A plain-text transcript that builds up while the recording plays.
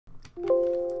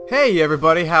Hey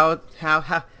everybody, how's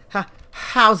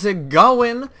it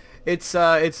going?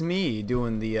 It's me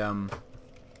doing the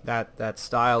that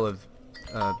style of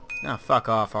fuck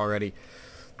off already.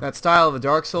 That style of a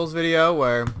Dark Souls video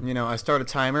where, you know, I start a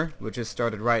timer, which is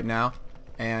started right now,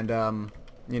 and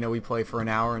you know, we play for an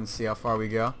hour and see how far we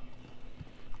go.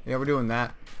 Yeah, we're doing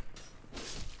that.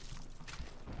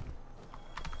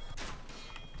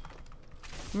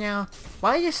 Now,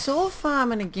 why are you soul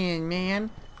farming again, man?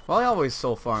 Well, I always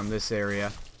soul farm this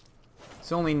area.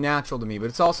 It's only natural to me, but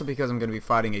it's also because I'm going to be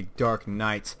fighting a Dark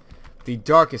Knight. The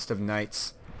darkest of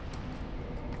nights.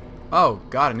 Oh,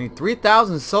 God, I need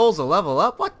 3,000 souls to level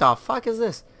up? What the fuck is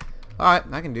this? Alright,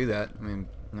 I can do that. I mean,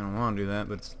 I don't want to do that,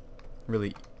 but it's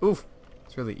really... Oof!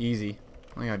 It's really easy.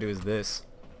 All I gotta do is this.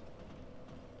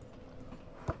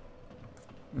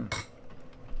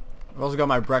 I've also got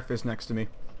my breakfast next to me.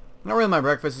 Not really my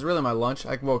breakfast, it's really my lunch.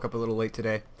 I woke up a little late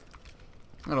today.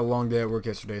 I had a long day at work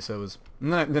yesterday, so it was...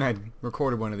 And then I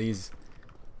recorded one of these.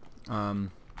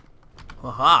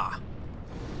 Aha!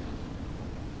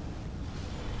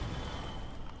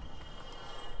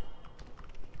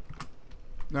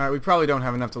 Alright, we probably don't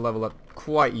have enough to level up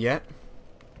quite yet.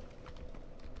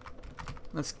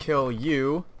 Let's kill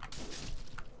you.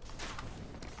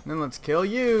 Then let's kill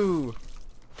you!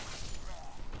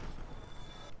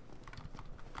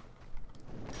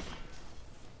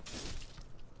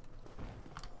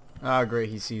 Ah, great,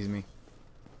 he sees me.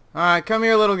 Alright, come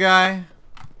here, little guy.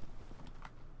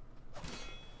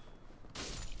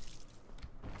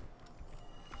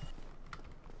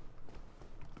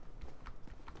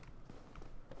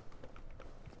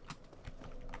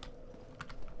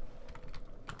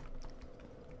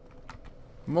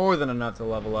 More than enough to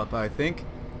level up, I think.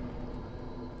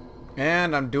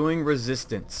 And I'm doing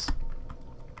resistance.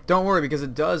 Don't worry, because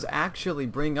it does actually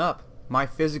bring up my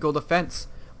physical defense,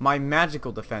 my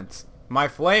magical defense, my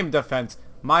flame defense,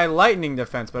 my lightning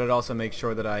defense, but it also makes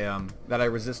sure that I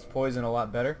resist poison a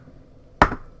lot better.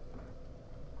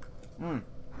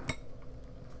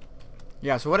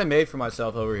 Yeah, so what I made for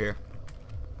myself over here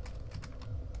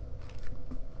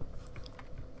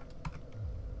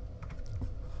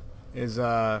is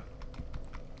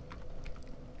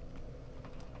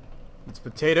it's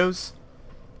potatoes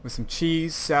with some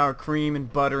cheese, sour cream,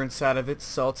 and butter inside of it,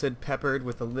 salted, peppered,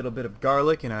 with a little bit of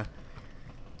garlic and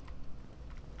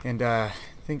I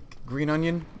think green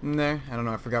onion in there. I don't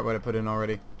know, I forgot what I put in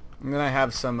already. And then I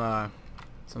have some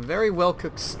very well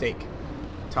cooked steak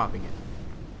topping it.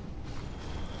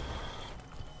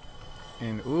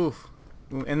 And oof,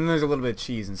 and then there's a little bit of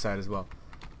cheese inside as well.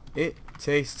 It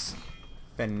tastes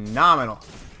phenomenal.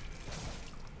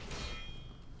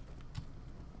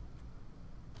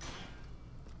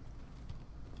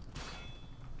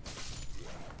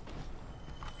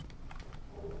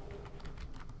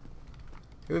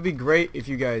 It would be great if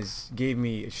you guys gave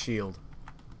me a shield.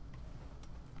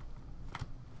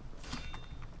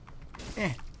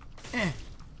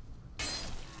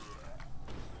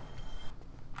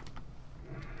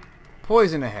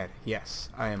 Poison ahead. Yes,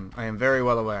 I am very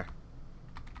well aware.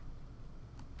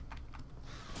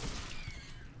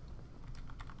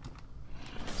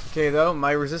 Okay though,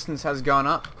 my resistance has gone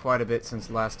up quite a bit since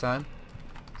last time.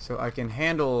 So I can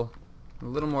handle a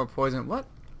little more poison. What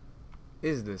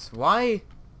is this?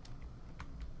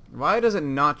 Why does it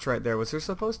notch right there? Was there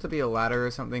supposed to be a ladder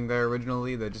or something there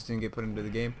originally that just didn't get put into the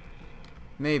game?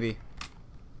 Maybe.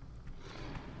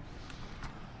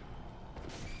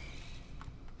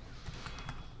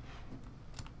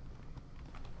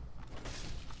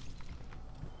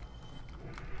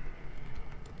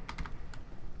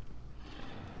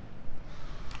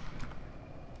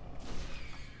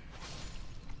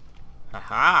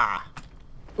 Aha!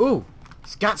 Ooh!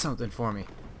 He's got something for me.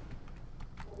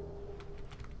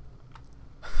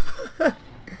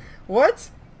 What?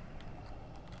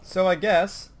 So I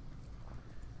guess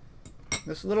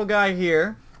this little guy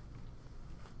here,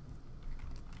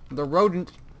 the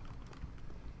rodent,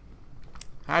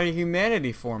 had a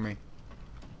humanity for me.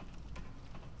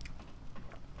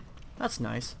 That's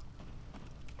nice.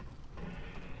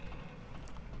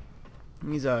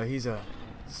 He's a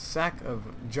sack of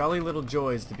jolly little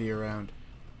joys to be around.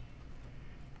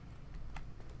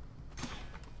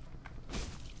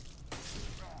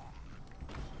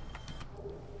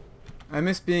 I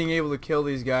miss being able to kill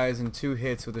these guys in 2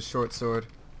 hits with a short sword.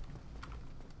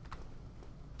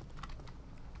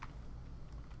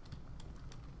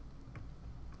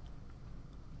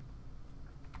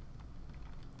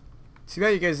 Too bad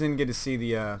you guys didn't get to see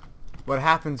the what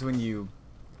happens when you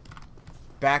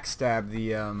backstab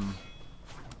the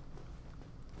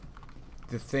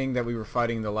thing that we were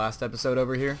fighting in the last episode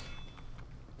over here.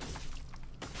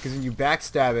 Because when you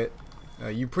backstab it,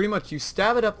 you pretty much, you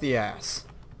stab it up the ass.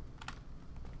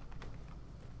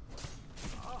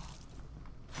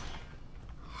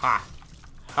 Ha!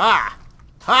 Ha!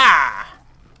 Ha!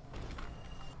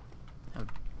 How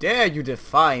dare you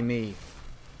defy me?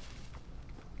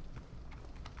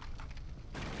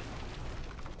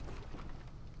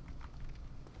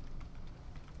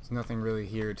 There's nothing really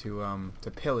here to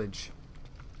pillage.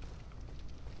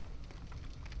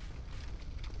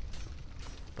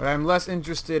 But I'm less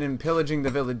interested in pillaging the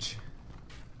village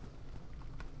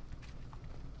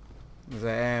as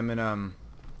I am in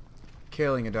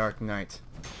killing a Dark Knight.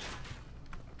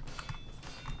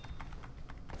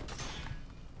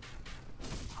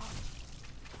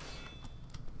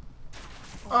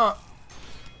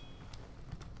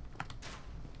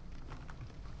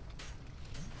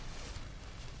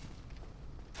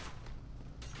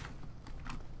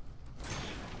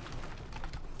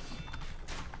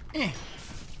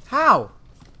 How?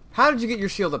 How did you get your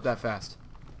shield up that fast?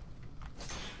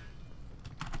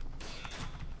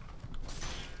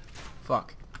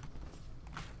 Fuck.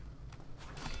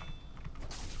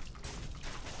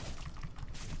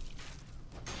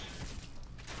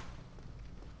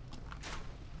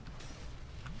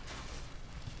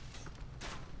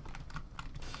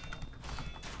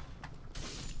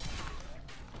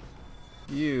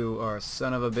 You are a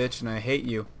son of a bitch and I hate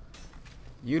you.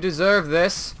 You deserve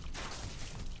this.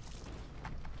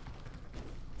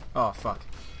 Oh, fuck.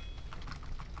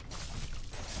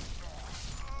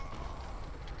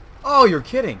 Oh, you're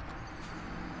kidding.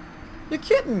 You're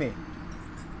kidding me.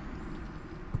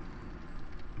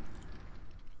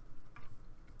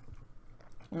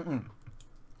 I'm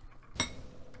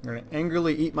gonna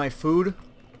angrily eat my food.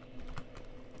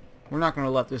 We're not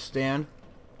gonna let this stand.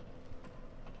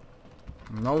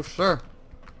 No, sir.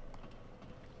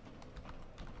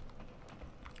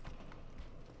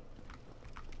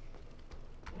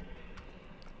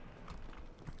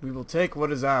 We will take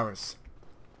what is ours.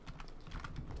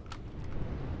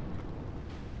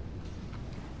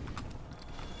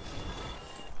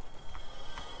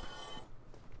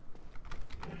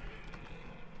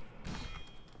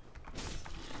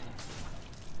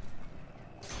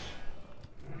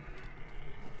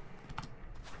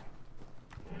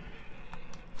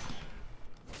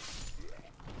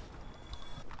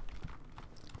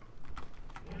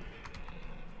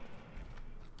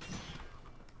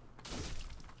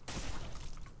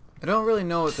 I don't really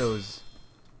know what those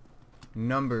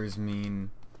numbers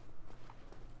mean.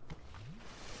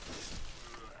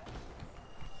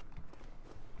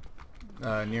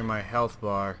 Near my health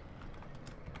bar.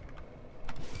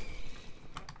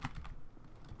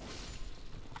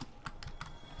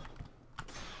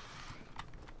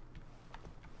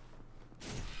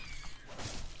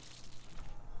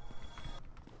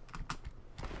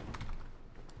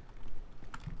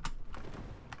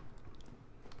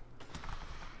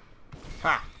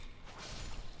 Ha!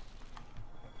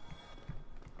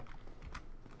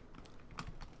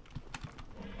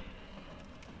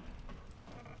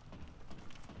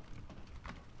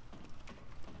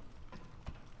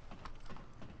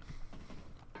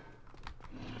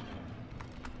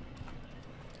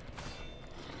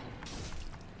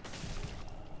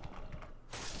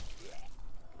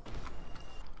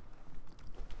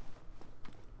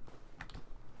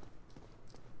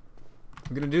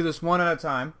 I'm gonna do this one at a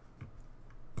time.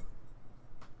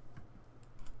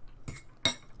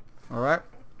 Alright.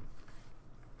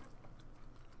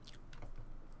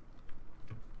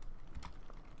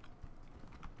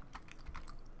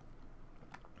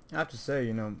 I have to say,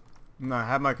 you know, I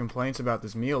have my complaints about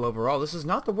this meal overall. This is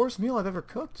not the worst meal I've ever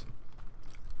cooked.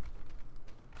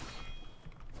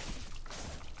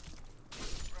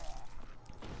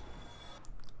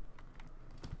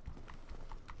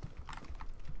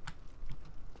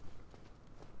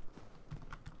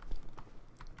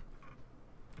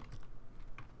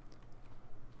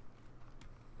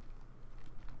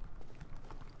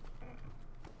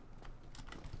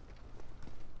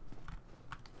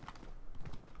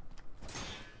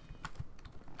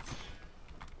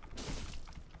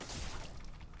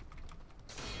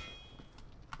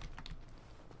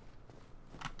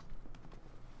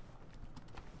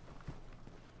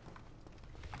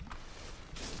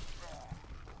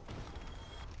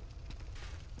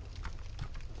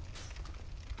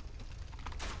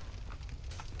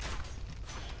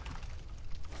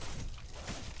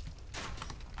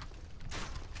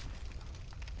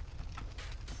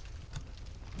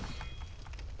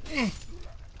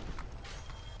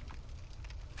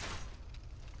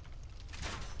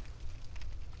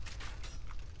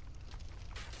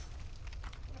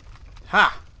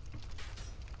 Ha!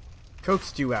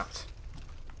 Coaxed you out.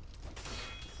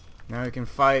 Now we can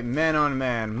fight man on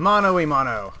man. Mano a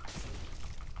mano.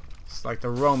 It's like the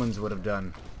Romans would have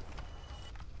done.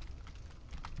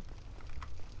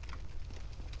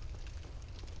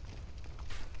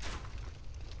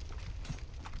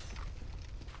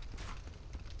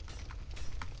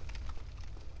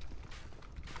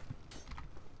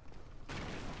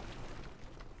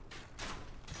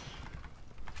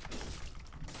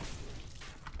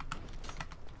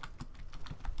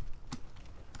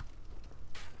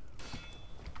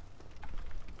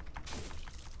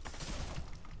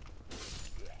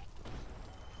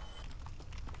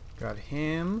 Got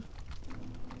him.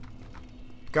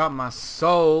 Got my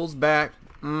souls back.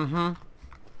 Mm-hmm.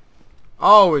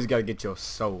 Always gotta get your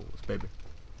souls, baby.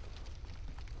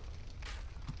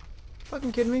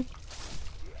 Fucking kidding me?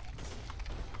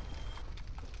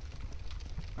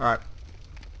 Alright.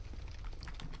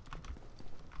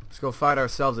 Let's go fight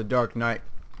ourselves a dark knight.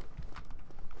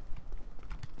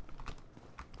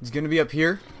 He's gonna be up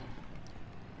here.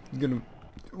 He's gonna...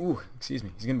 Ooh, excuse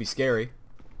me. He's gonna be scary.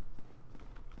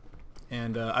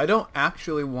 And I don't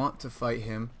actually want to fight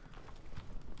him,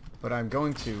 but I'm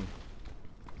going to.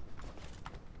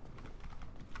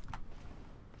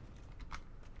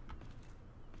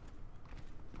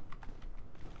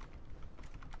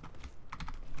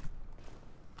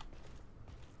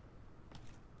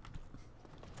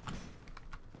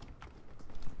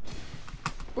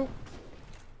 Ooh.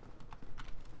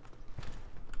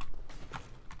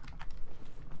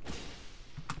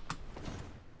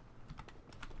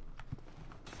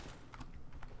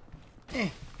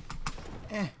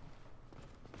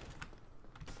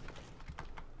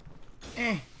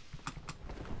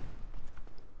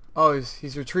 Oh,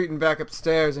 he's retreating back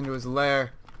upstairs into his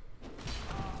lair.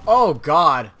 Oh,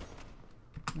 God.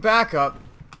 Back up.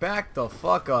 Back the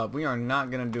fuck up. We are not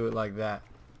gonna do it like that.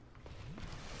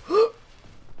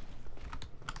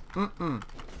 Mm-mm.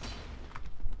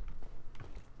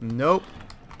 Nope.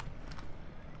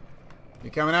 You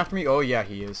coming after me? Oh, yeah,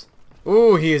 he is.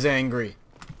 Ooh, he is angry.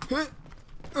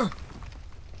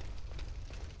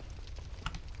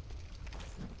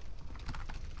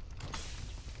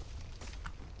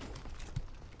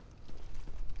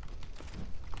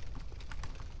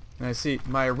 And I see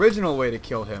my original way to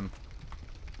kill him.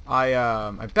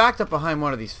 I backed up behind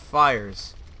one of these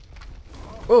fires.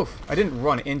 Oof! I didn't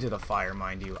run into the fire,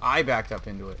 mind you. I backed up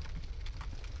into it.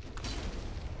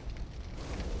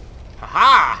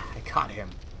 Haha! I caught him.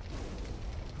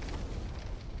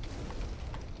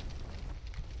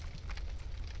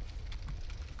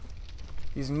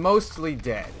 He's mostly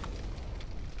dead.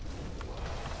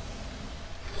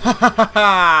 Ha ha ha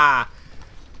ha!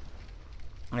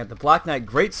 I got the Black Knight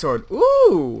Greatsword.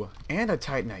 Ooh! And a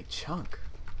Titanite chunk.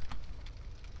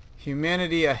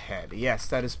 Humanity ahead. Yes,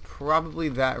 that is probably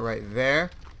that right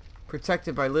there.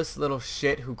 Protected by this little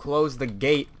shit who closed the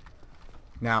gate.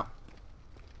 Now.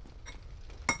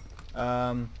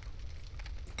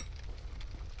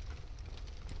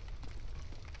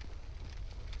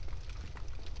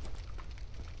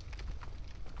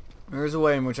 There's a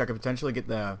way in which I could potentially get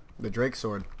the Drake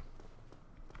sword.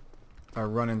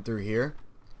 Running through here.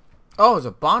 Oh, it's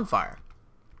a bonfire.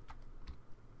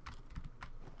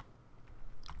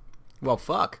 Well,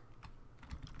 fuck.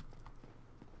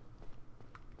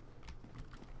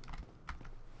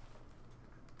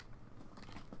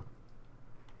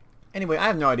 Anyway, I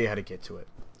have no idea how to get to it.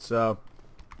 So,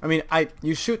 I mean,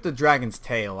 you shoot the dragon's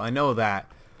tail. I know that.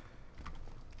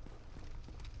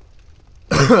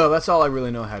 That's all I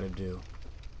really know how to do.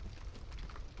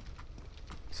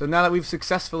 So now that we've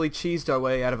successfully cheesed our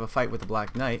way out of a fight with the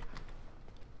Black Knight,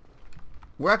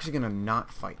 we're actually going to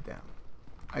not fight them.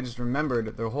 I just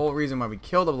remembered the whole reason why we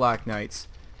kill the Black Knights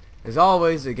is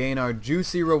always to gain our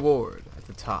juicy reward at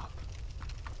the top.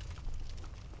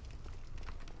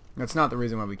 That's not the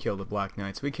reason why we kill the Black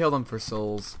Knights. We kill them for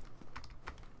souls.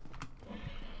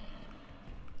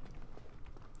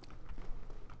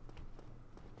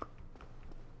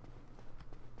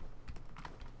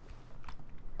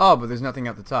 Oh, but there's nothing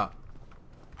at the top.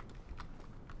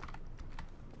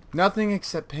 Nothing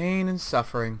except pain and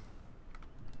suffering.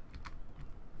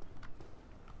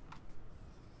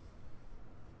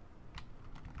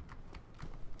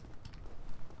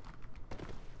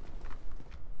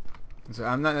 So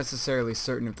I'm not necessarily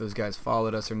certain if those guys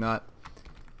followed us or not.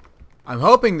 I'm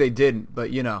hoping they didn't,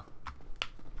 but you know.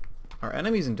 Our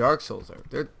enemies in Dark Souls are,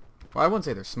 well, I wouldn't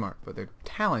say they're smart, but they're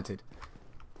talented.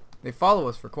 They follow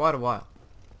us for quite a while.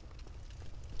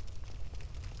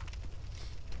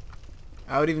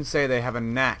 I would even say they have a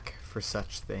knack for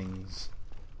such things.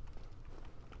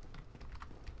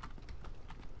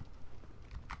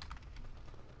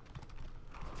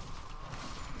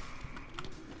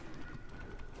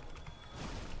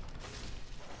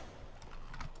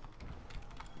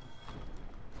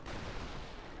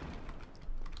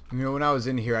 You know, when I was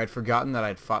in here, I'd forgotten that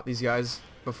I'd fought these guys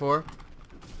before.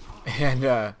 And,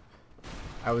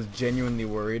 I was genuinely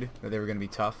worried that they were going to be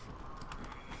tough.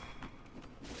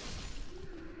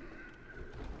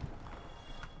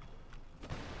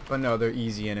 But no, they're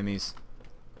easy enemies.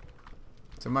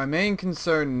 So my main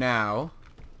concern now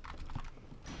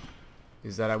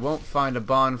is that I won't find a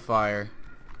bonfire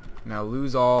and I'll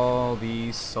lose all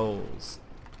these souls.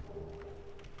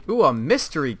 Ooh, a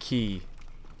mystery key.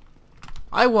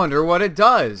 I wonder what it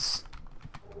does.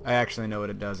 I actually know what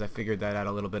it does. I figured that out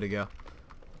a little bit ago.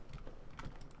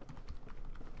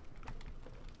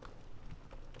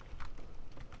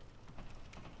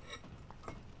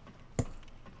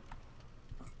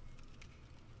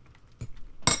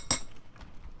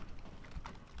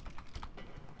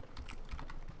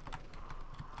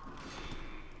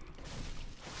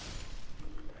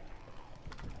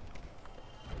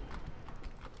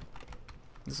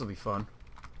 This will be fun.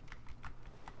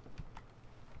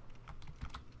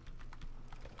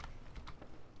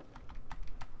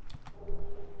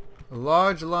 A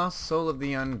large lost soul of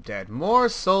the undead. More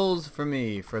souls for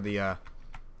me for the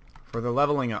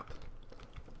leveling up.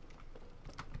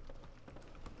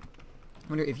 I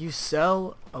wonder if you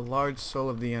sell a large soul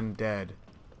of the undead,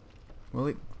 will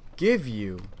it give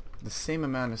you the same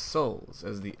amount of souls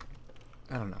as the...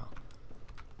 I don't know.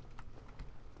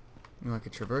 I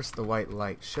could traverse the white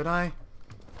light. Should I?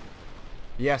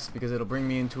 Yes, because it'll bring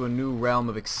me into a new realm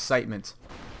of excitement.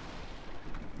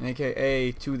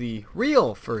 AKA to the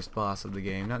real first boss of the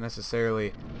game, not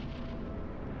necessarily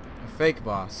a fake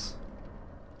boss.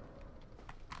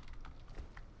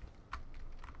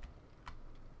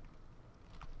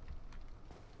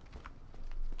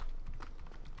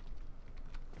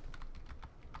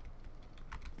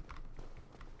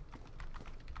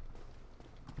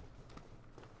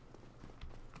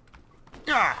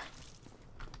 Ah!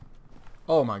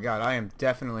 Oh my god, I am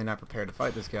definitely not prepared to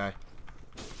fight this guy.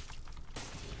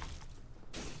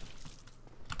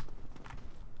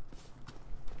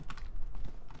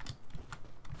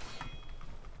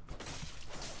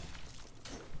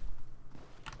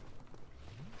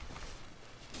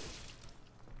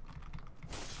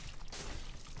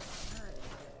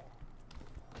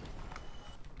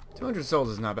 $200 souls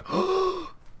is not bad.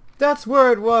 That's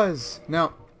where it was!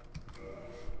 Now...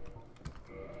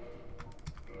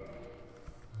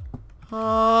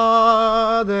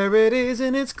 Ah, there it is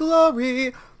in its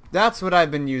glory. That's what I've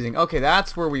been using. Okay,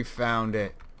 that's where we found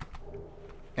it.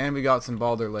 And we got some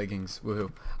Balder leggings.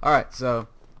 Woohoo. Alright, so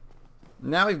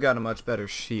now we've got a much better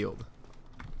shield.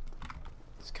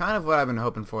 It's kind of what I've been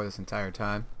hoping for this entire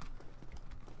time.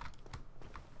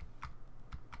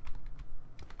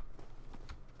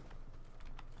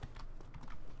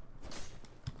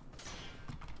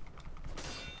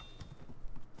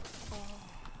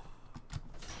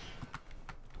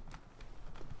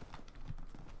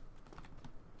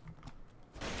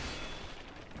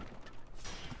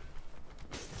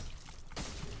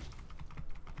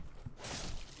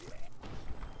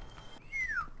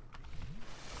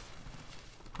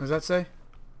 What does that say?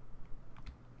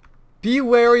 Be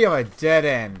wary of a dead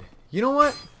end. You know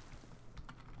what?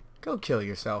 Go kill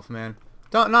yourself, man.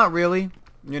 Not really.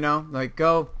 You know, like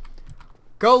go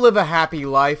live a happy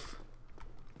life.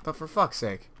 But for fuck's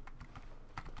sake.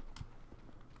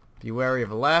 Be wary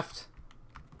of a left.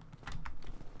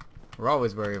 We're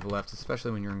always wary of a left,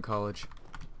 especially when you're in college.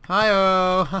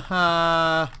 Hi-oh!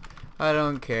 Haha! I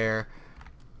don't care.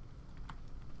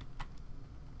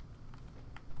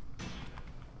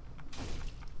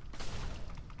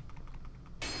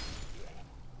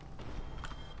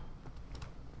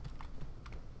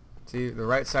 See, the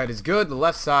right side is good, the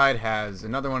left side has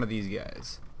another one of these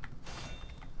guys.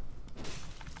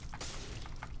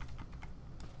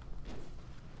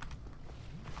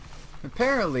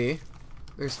 Apparently,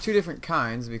 there's two different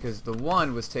kinds because the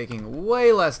one was taking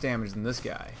way less damage than this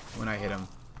guy when I hit him.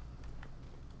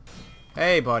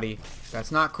 Hey, buddy, that's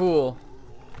not cool.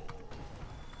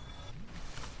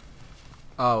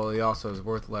 Oh, well, he also is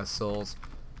worth less souls.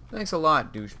 Thanks a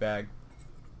lot, douchebag.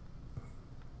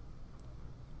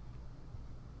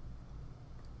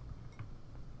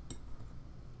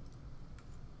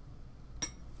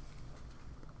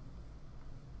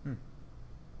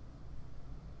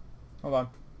 Hold on.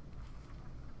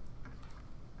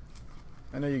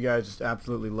 I know you guys just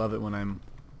absolutely love it when I'm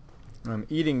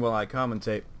eating while I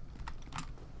commentate.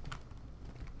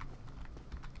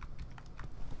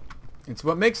 It's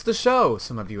what makes the show,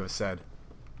 some of you have said.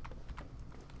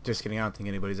 Just kidding, I don't think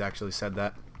anybody's actually said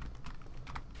that.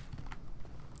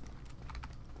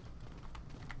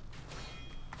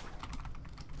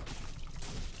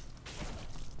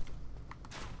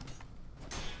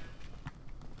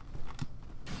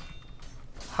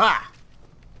 Ha!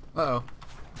 Uh-oh.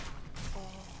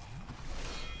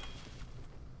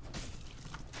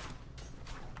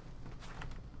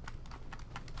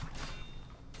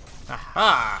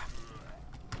 Aha!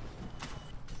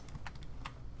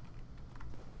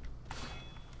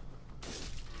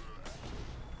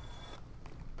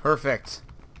 Perfect.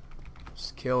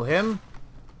 Just kill him.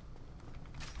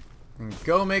 And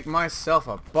go make myself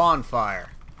a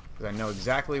bonfire. Because I know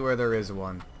exactly where there is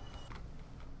one.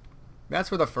 That's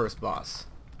where the first boss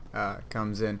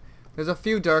comes in. There's a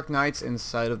few Dark Knights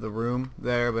inside of the room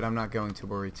there, but I'm not going to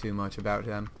worry too much about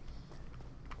them.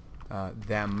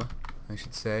 Them, I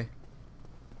should say.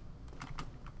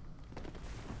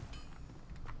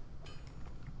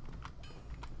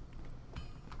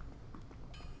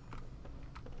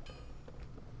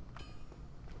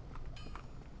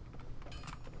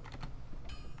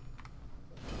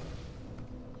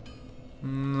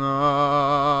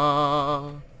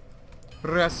 No.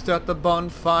 Rest at the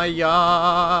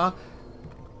bonfire.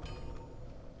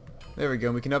 There we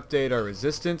go. We can update our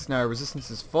resistance. Now our resistance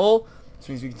is full, which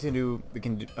means we continue. We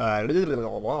can.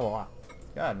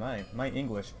 God, my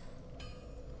English.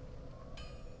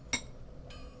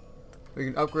 We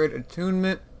can upgrade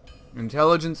attunement,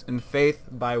 intelligence, and faith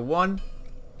by 1.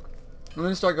 I'm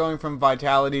gonna start going from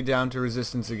vitality down to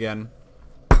resistance again.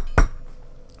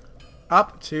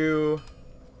 Up to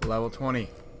level 20.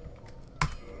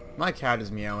 My cat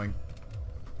is meowing.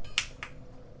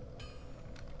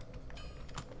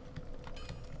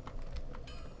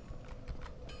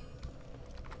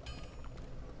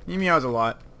 He meows a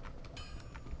lot.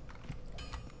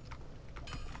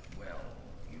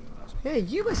 Hey,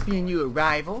 you must be a new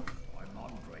arrival.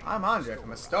 I'm Andre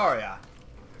from Astoria.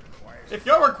 If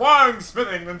you're requiring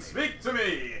smithing, then speak to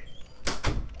me.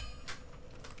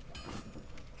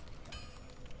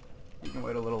 You can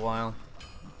wait a little while.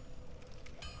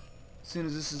 As soon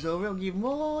as this is over, I'll give him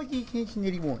all the attention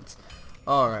that he wants.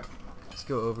 Alright, let's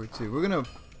go over to... We're gonna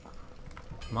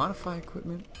modify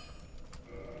equipment.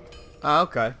 Ah,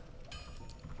 okay.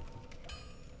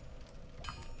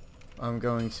 I'm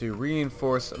going to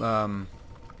reinforce my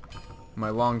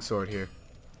longsword here.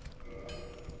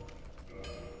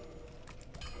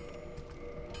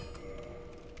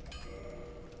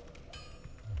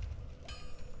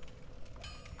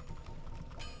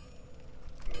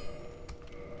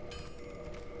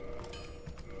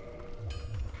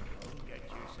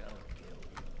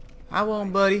 I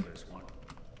won't, buddy.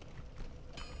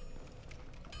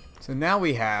 So now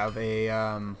we have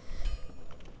a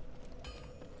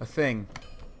thing.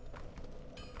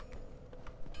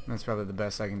 That's probably the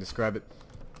best I can describe it.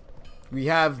 We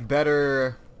have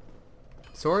better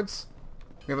swords.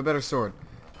 We have a better sword.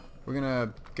 We're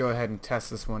gonna go ahead and test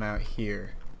this one out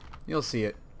here. You'll see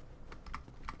it.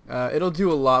 It'll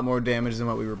do a lot more damage than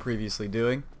what we were previously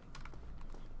doing.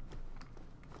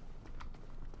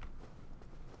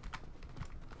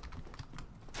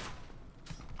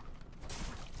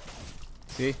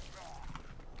 See?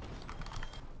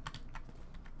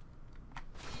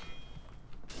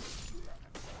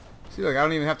 See, look, I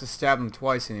don't even have to stab him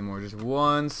twice anymore. Just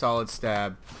one solid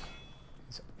stab.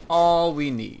 It's all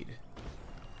we need.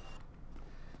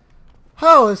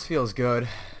 Oh, this feels good.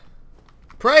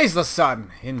 Praise the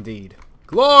sun, indeed.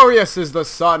 Glorious is the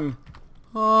sun.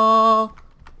 Oh,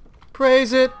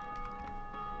 praise it.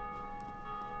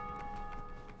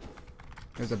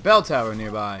 There's a bell tower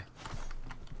nearby.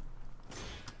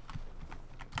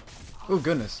 Oh,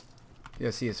 goodness.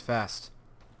 Yes, he is fast.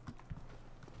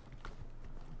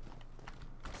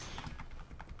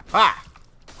 Ha!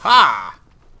 Ha!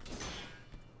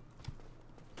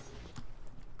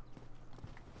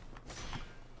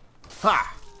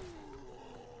 Ha!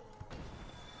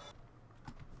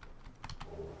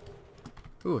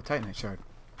 Ooh, a Titanite shard.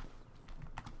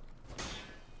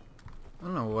 I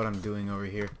don't know what I'm doing over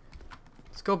here.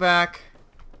 Let's go back.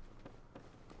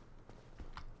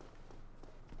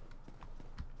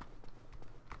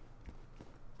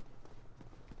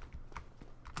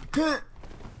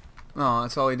 Oh,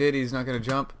 that's all he did. He's not gonna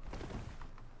jump.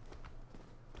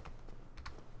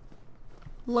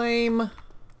 Lame.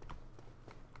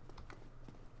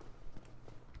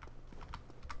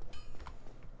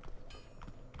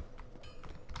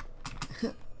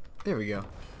 There we go.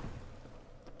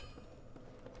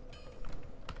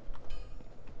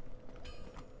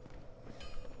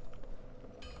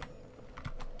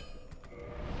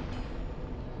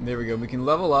 There we go. We can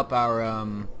level up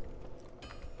our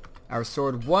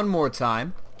sword one more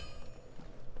time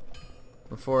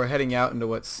before heading out into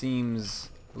what seems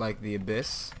like the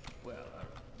abyss.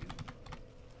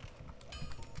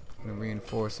 I'm gonna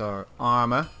reinforce our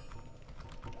armor.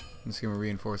 I'm just gonna be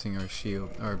reinforcing our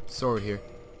shield, our sword here.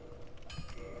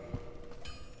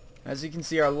 As you can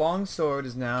see, our long sword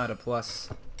is now at a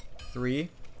 +3.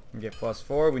 We get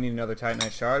 +4. We need another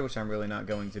Titanite shard, which I'm really not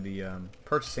going to be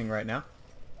purchasing right now.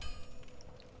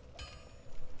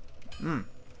 Oh,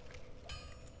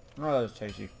 that was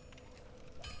tasty.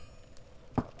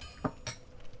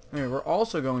 Anyway, we're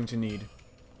also going to need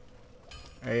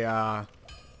a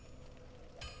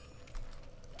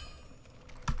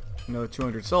another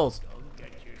 200 souls.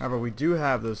 However, we do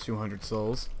have those 200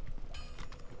 souls.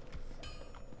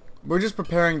 We're just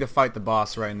preparing to fight the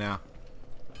boss right now.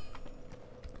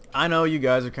 I know you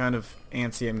guys are kind of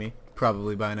antsy at me,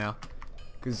 probably by now,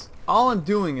 because all I'm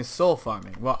doing is soul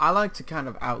farming. Well, I like to kind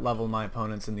of out-level my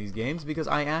opponents in these games because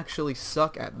I actually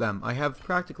suck at them. I have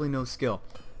practically no skill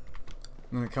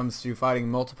when it comes to fighting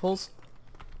multiples.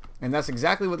 And that's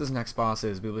exactly what this next boss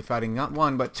is. We'll be fighting not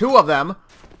one, but two of them.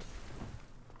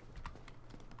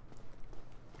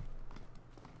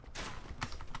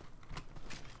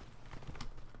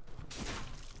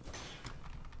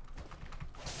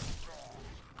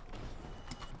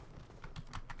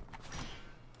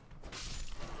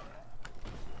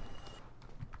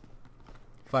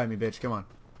 Fight me, bitch. Come on.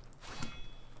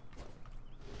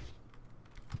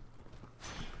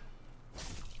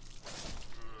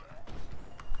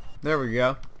 There we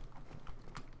go.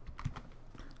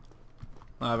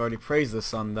 I've already praised the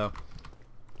sun, though.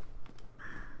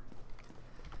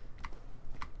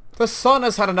 The sun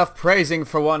has had enough praising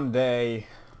for one day.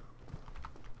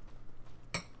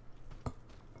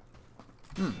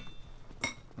 Well,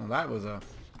 that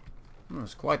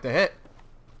was quite the hit.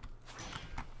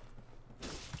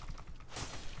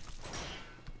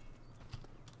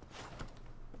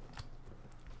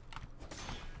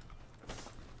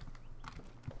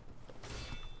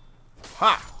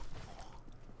 Ha!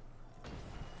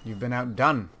 You've been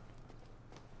outdone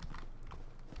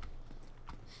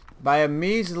by a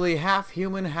measly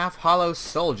half-human, half-hollow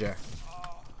soldier.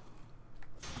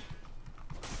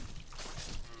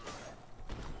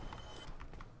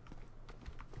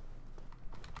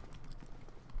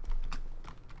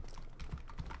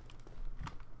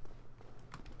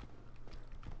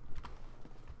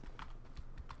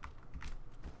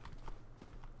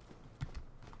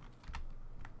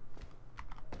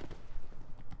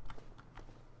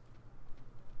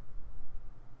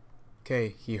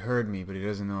 Okay, he heard me, but he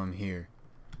doesn't know I'm here.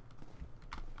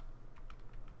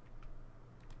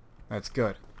 That's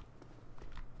good.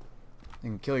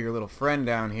 You can kill your little friend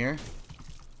down here.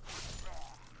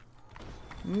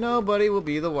 Nobody will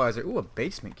be the wiser. Ooh, a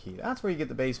basement key. That's where you get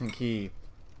the basement key.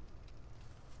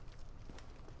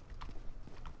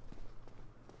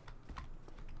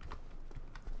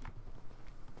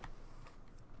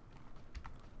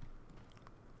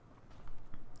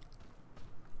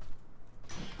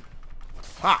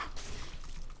 Ha!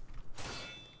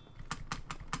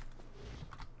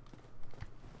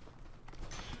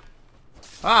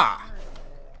 Ah!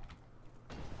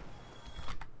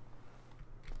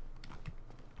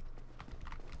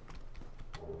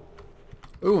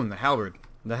 Ooh, and the halberd.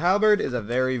 The halberd is a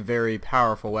very, very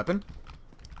powerful weapon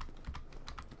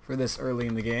for this early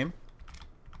in the game.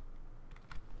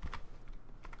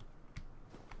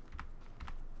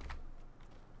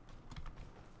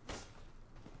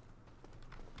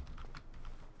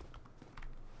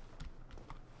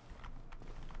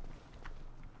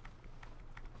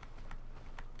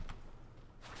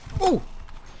 Ooh!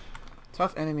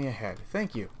 Tough enemy ahead.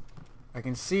 Thank you. I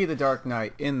can see the Dark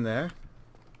Knight in there.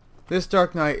 This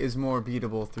Dark Knight is more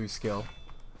beatable through skill.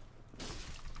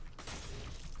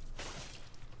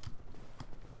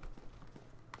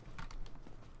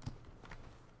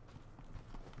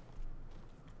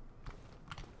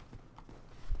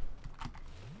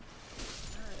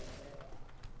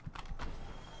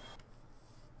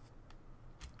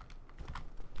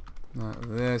 Not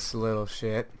this little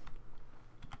shit.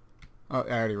 Oh,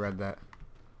 I already read that.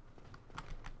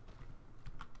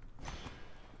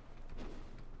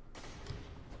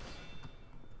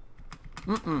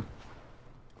 Mm-mm.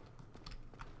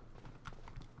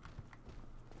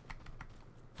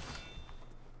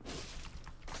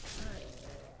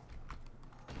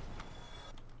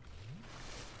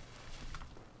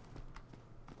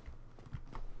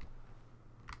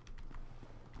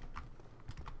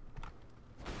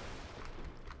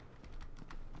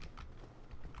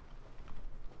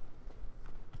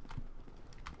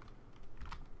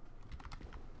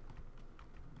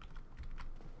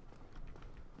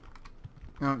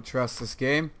 I don't trust this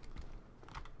game.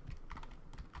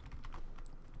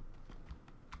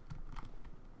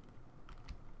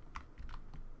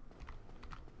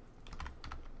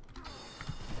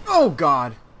 Oh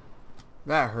God!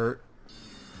 That hurt.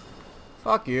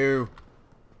 Fuck you.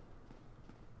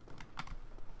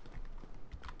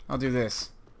 I'll do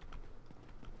this.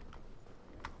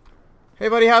 Hey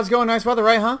buddy, how's it going? Nice weather,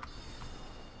 right, huh?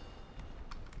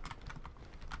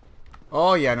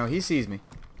 Oh yeah, no, he sees me.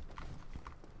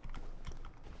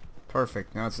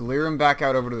 Perfect. Now let's lure him back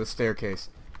out over to the staircase.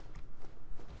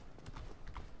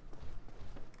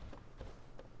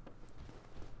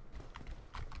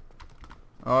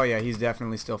 Oh yeah, he's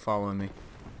definitely still following me.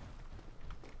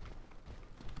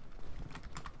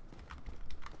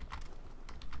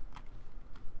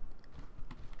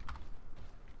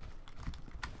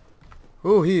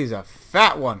 Ooh, he's a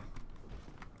fat one.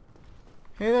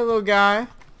 Hey there, little guy.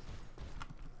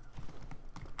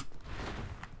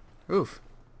 Oof.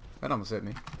 That almost hit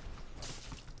me.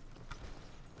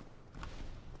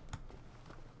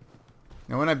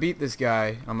 Now when I beat this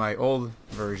guy on my old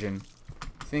version,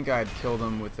 I think I had killed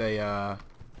him with a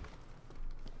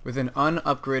with an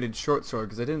unupgraded short sword,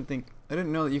 because I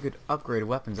didn't know that you could upgrade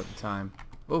weapons at the time.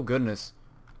 Oh goodness.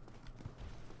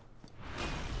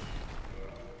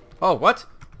 Oh, what?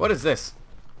 What is this?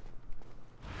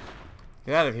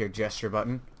 Get out of here, gesture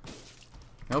button.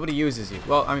 Nobody uses you.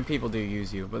 Well, I mean, people do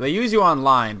use you, but they use you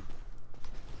online.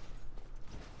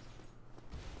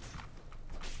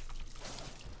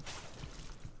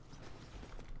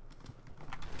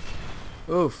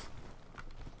 Oof.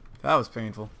 That was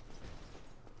painful.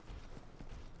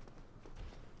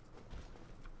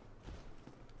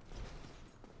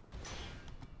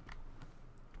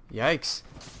 Yikes.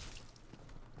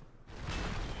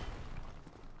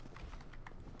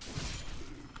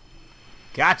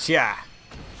 Gotcha!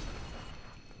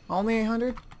 Only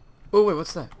 800? Oh, wait,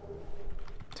 what's that?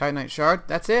 Titanite shard?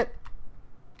 That's it?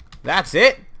 That's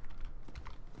it?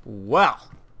 Well.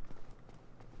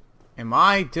 Am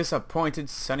I disappointed,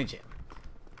 Sunny Jim?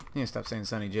 I need to stop saying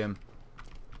Sunny Jim.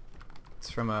 It's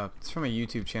from a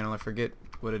YouTube channel. I forget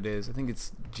what it is. I think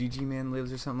it's GG Man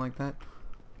Lives or something like that.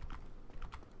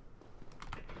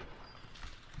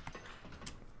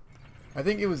 I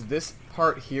think it was this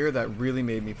part here that really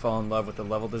made me fall in love with the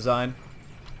level design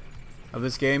of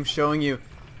this game, showing you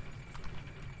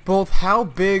both how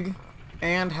big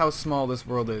and how small this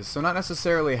world is. So not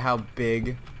necessarily how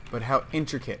big, but how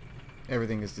intricate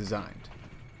everything is designed.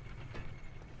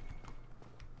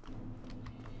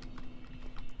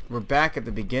 We're back at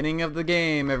the beginning of the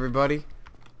game, everybody.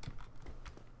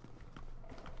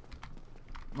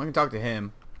 I can talk to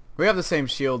him. We have the same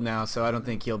shield now, so I don't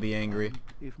think he'll be angry.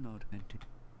 If not meant.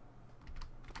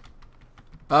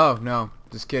 Oh no,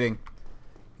 just kidding.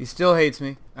 He still hates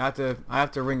me. I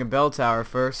have to ring a bell tower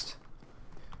first.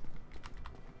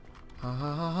 Ha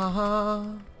ha ha ha ha.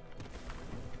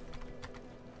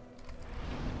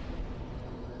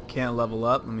 Can't level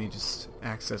up. Let me just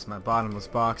access my bottomless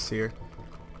box here.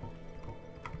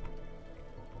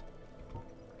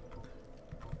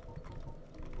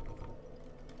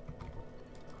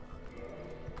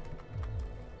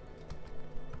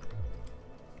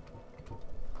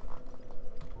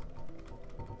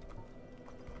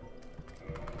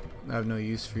 I have no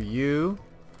use for you.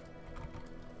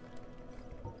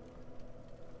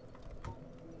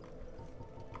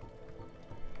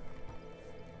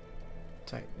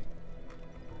 Tightening.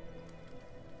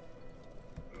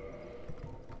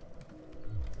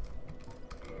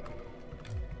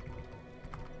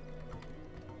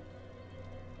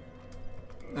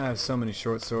 I have so many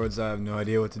short swords, I have no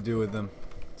idea what to do with them.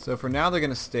 So for now they're going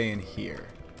to stay in here,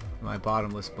 my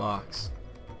bottomless box.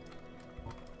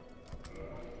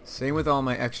 Same with all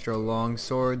my extra long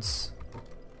swords.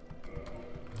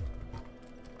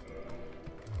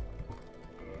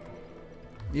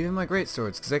 Even my great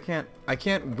swords, because I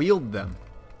can't wield them.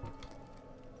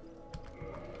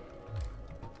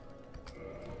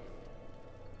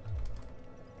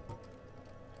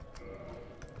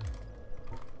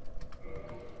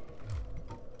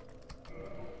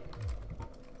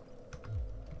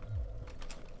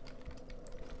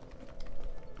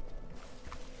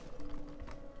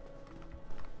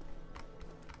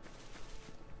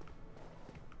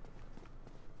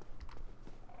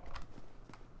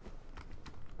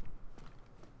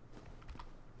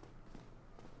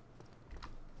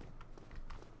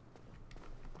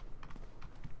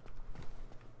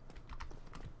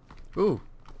 Ooh.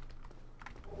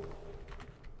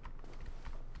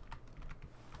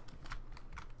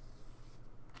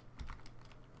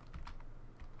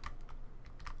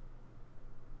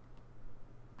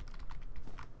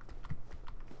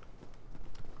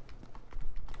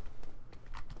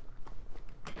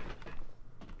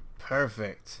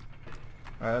 Perfect.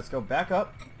 Alright, let's go back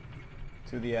up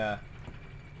to the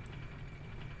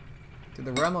to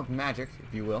the realm of magic,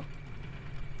 if you will.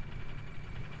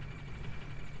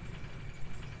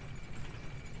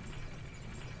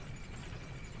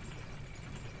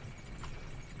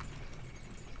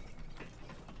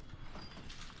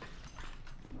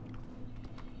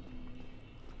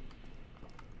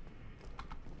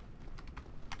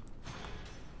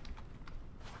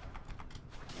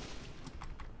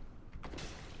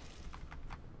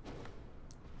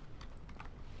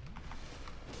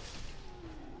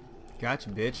 Gotcha,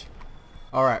 bitch.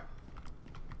 Alright.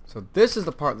 So this is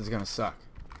the part that's gonna suck.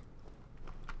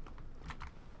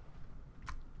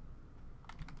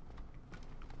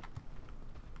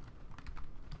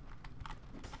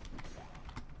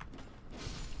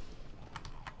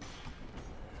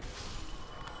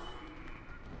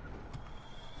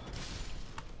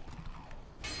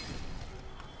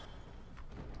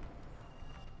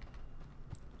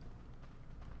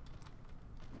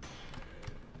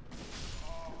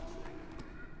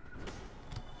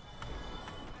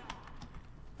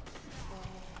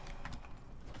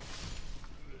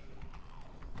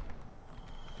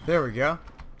 There we go.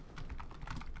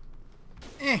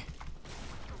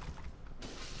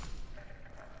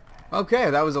 Okay,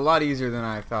 that was a lot easier than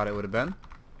I thought it would have been.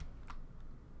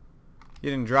 You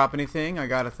didn't drop anything. I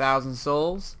got 1,000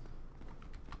 souls.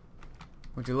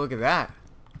 Would you look at that?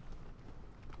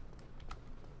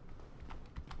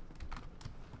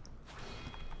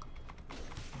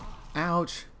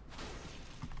 Ouch.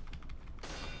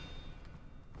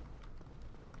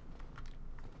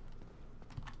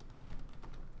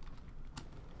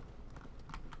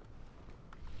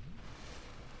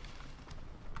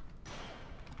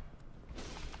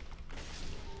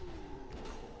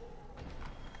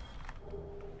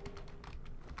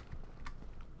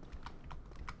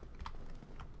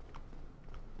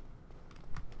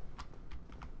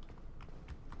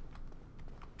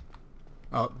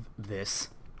 Oh, this.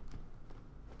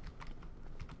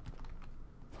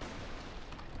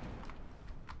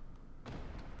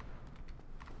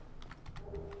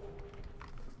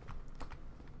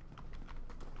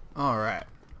 All right.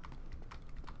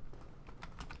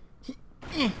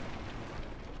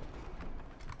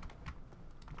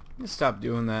 Let's stop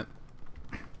doing that.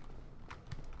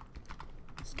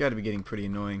 It's got to be getting pretty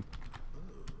annoying.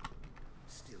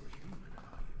 Still human,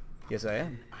 are you? Yes, I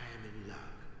am. I am in luck.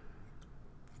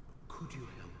 Could you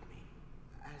help me?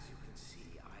 As you can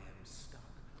see, I am stuck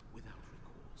without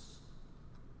recourse.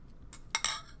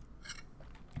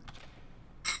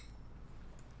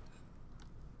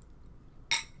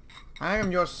 I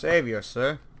am your savior,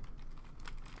 sir.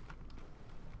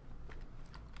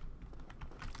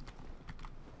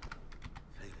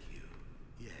 Thank you.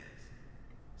 Yes,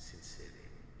 sincerely.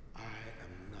 I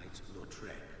am Knight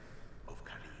Lautrec of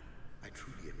Karim. I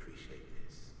truly appreciate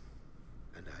this.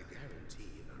 And I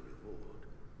guarantee a reward.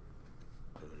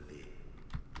 Only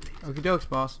later. Okie dokes,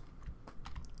 boss.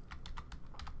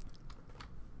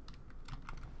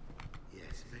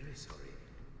 Yes, very sorry.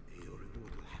 Your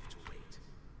reward will have to wait.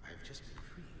 I've just been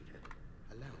freed.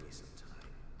 Allow me some time.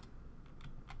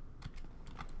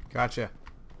 Gotcha.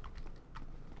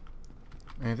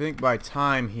 I think by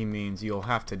time he means you'll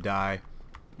have to die,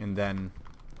 and then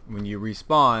when you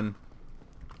respawn,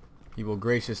 he will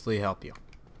graciously help you.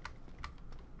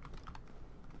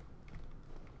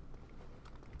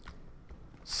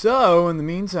 So, in the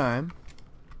meantime...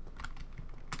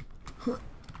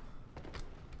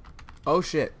 Oh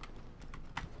shit.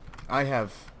 I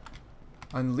have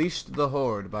unleashed the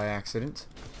horde by accident.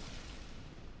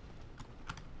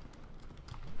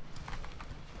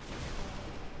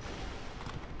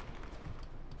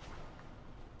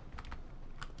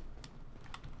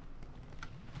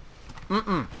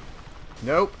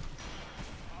 Nope.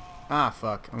 Ah,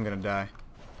 fuck. I'm gonna die.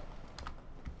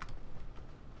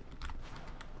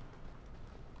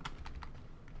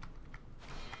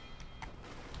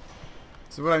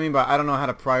 So what I mean by I don't know how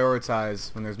to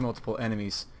prioritize when there's multiple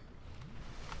enemies.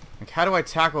 Like, how do I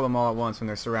tackle them all at once when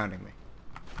they're surrounding me?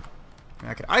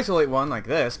 I could isolate one like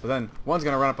this, but then one's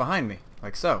gonna run up behind me,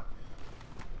 like so.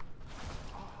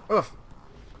 Oof.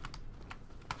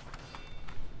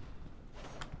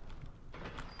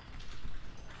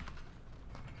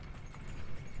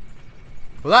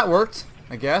 Well, that worked,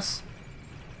 I guess.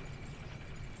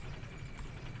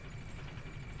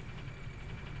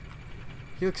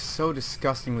 He looks so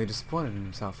disgustingly disappointed in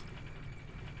himself.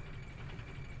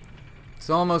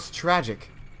 It's almost tragic.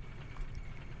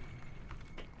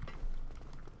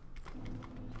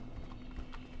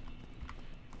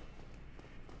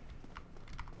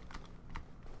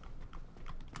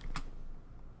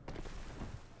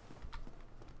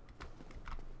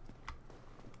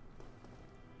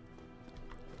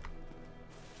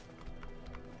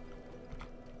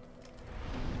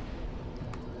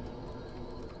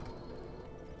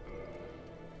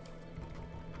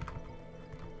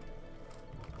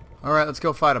 Alright, let's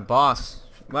go fight a boss.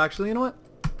 Well, actually, you know what?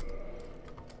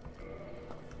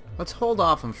 Let's hold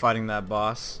off on fighting that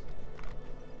boss.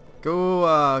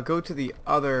 Go to the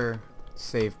other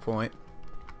save point.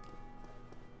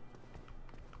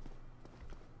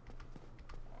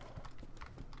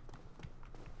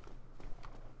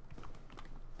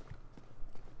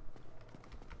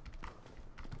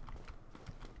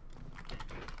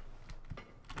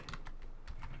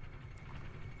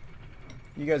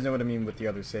 You guys know what I mean with the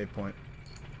other save point.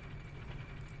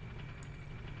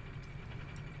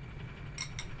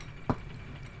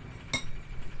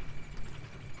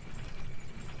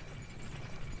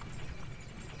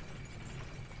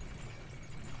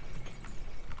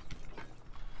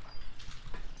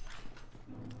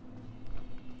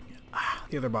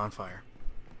 The other bonfire.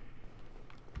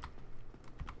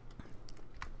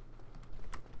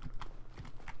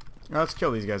 Now let's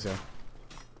kill these guys there.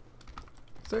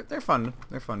 They're fun.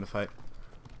 They're fun to fight.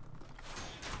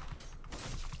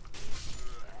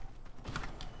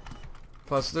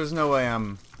 Plus, there's no way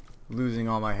I'm losing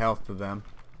all my health to them.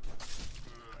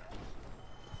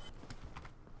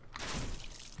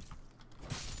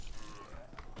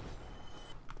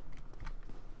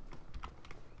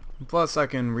 Plus, I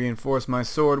can reinforce my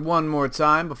sword one more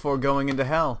time before going into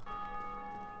hell.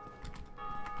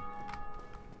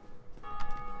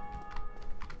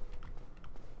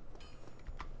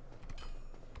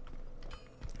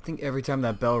 I think every time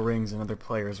that bell rings, another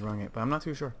player has rung it, but I'm not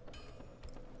too sure.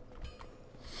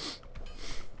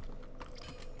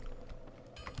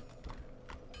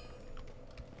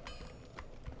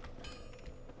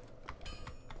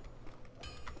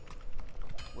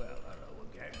 Well, hello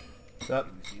again. What's up?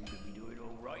 You seem to be doing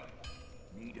all right.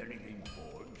 Need anything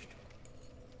forged?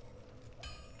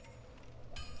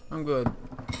 I'm good.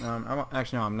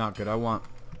 Actually, no, I'm not good. I want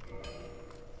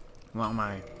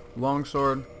my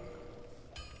longsword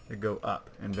to go up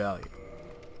in value.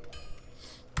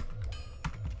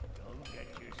 Don't get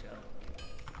yourself.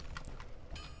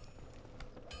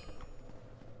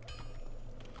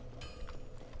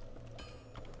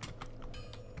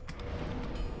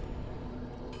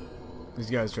 These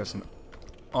guys dressed in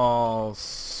all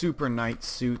super knight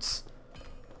suits.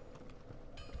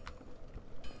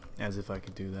 As if I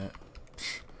could do that.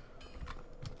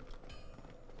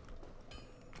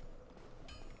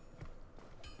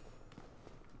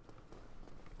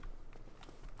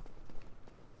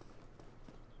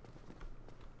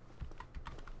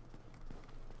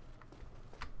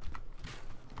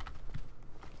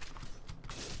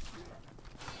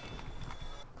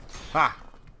 Ha!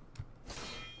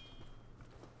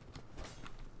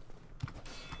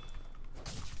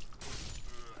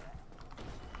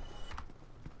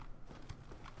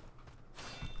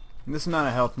 This amount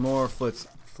of health more fits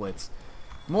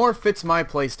my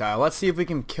playstyle. Let's see if we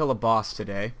can kill a boss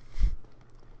today.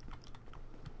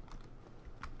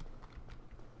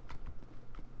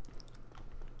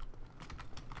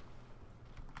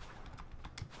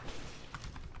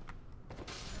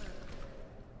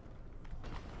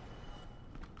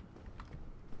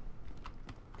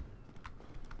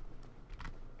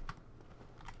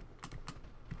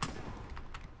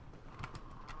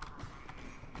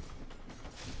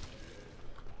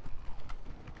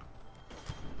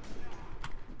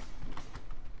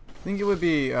 I think it would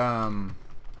be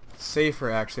safer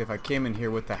actually if I came in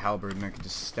here with the halberd and I could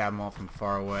just stab them all from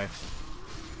far away.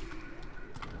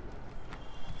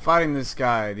 Fighting these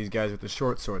guys with the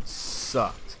short sword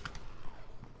sucked.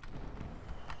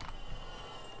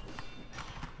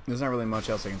 There's not really much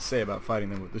else I can say about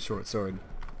fighting them with the short sword,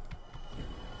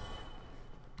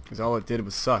 because all it did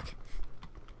was suck.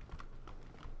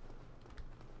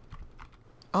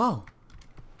 Oh,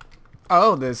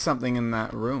 there's something in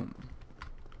that room.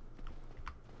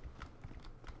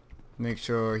 Make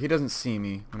sure he doesn't see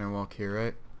me when I walk here,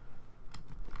 right?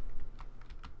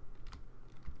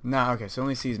 Nah, okay, so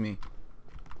only sees me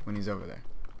when he's over there.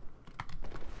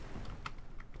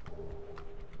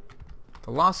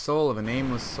 The lost soul of a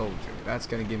nameless soldier. That's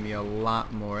gonna give me a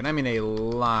lot more, and I mean a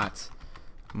lot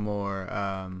more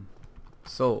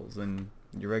souls than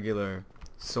your regular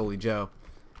Solely Joe.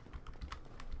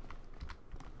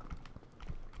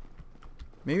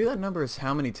 Maybe that number is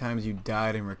how many times you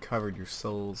died and recovered your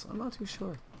souls. I'm not too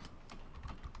sure.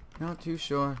 Not too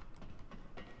sure.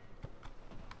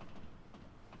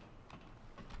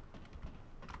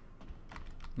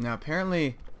 Now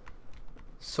apparently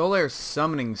Solair's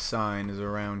summoning sign is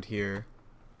around here.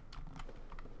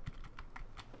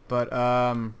 But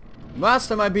last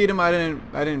time I beat him, I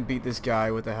didn't beat this guy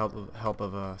with the help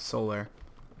of Solair.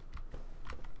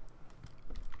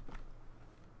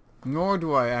 Nor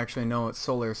do I actually know what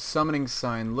Solair's summoning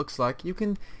sign looks like. You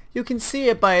can You can see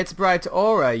it by its bright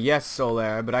aura. Yes,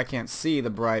 Solaire, but I can't see the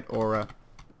bright aura.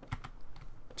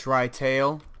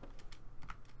 Tri-tail.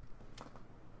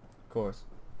 Of course.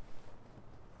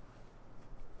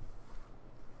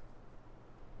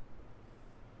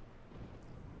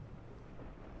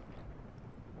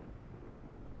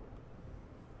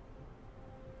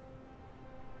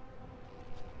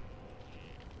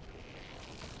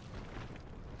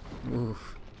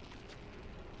 Oof.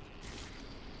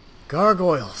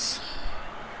 Gargoyles.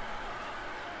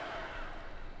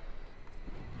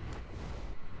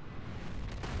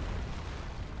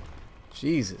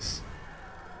 Jesus.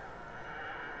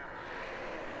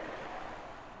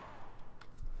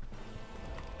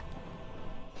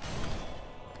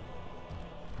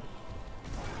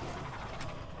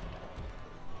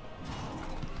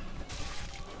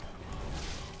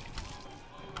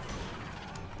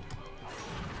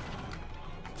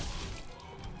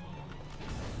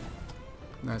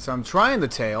 Nice, so I'm trying the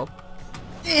tail.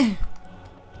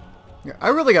 I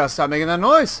really gotta stop making that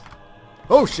noise.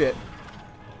 Oh shit.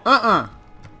 The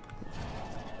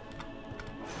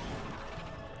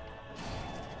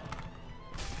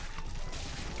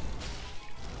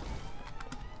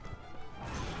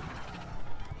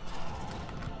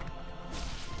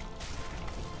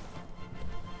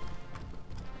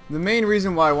main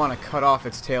reason why I want to cut off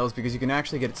its tail is because you can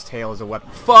actually get its tail as a weapon.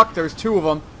 Fuck, there's two of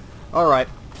them. Alright.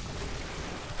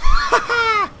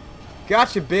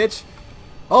 Gotcha, bitch.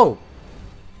 Oh.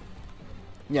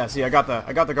 Yeah, see, I got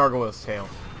the gargoyle's tail.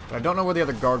 But I don't know where the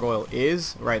other gargoyle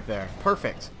is. Right there.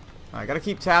 Perfect. I gotta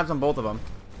keep tabs on both of them.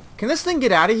 Can this thing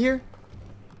get out of here?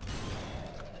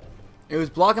 It was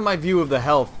blocking my view of the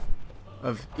health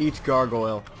of each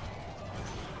gargoyle.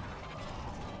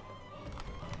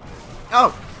 Oh,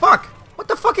 fuck! What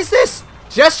the fuck is this?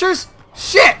 Gestures?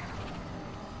 Shit!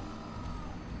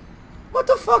 What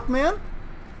the fuck, man?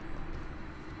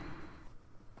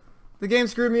 The game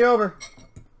screwed me over.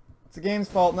 It's the game's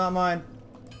fault, not mine.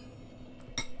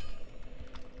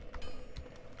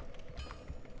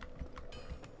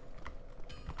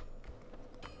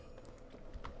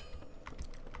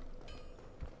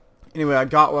 Anyway, I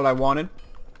got what I wanted,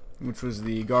 which was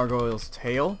the gargoyle's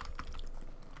tail.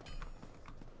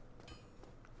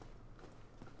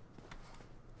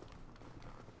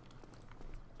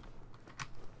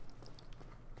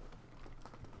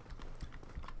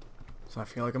 So I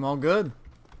feel like I'm all good.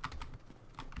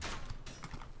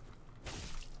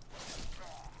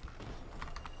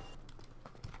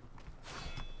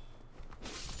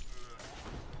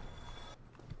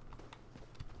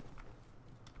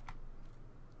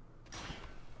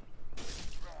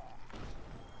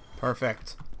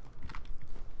 Perfect.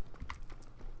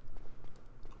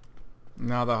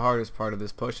 Now the hardest part of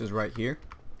this push is right here.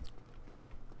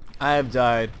 I have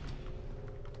died.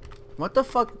 What the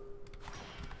fuck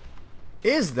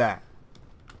is that?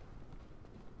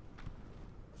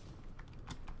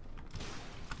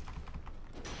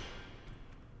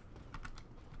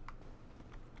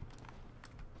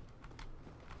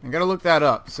 I gotta look that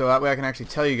up so that way I can actually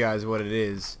tell you guys what it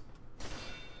is.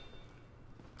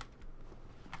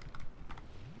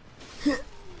 Did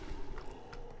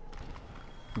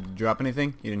you drop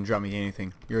anything? You didn't drop me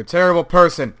anything. You're a terrible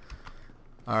person.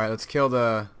 Alright, let's kill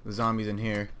the zombies in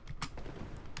here.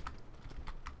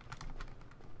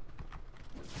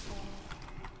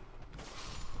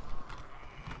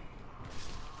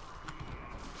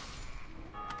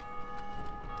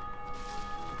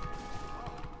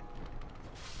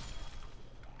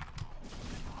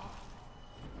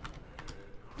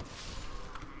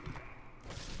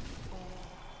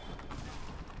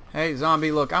 Hey,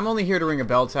 zombie, look, I'm only here to ring a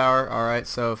bell tower, alright,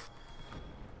 so if,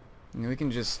 we can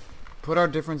just put our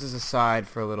differences aside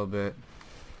for a little bit.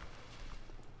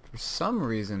 For some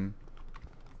reason,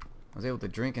 I was able to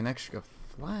drink an extra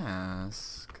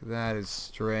flask. That is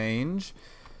strange.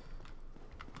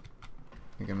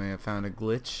 I think I may have found a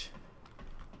glitch.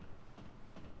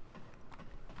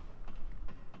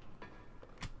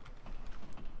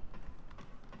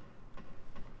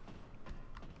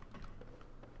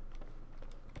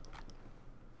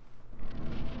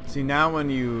 See, now when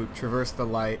you traverse the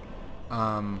light,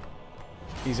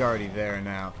 he's already there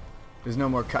now. There's no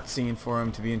more cutscene for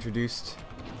him to be introduced.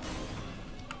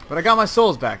 But I got my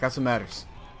souls back, that's what matters.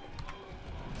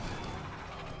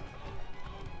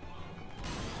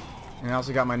 And I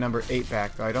also got my number 8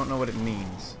 back, though I don't know what it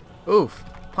means. Oof!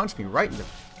 Punched me right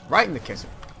in the kisser.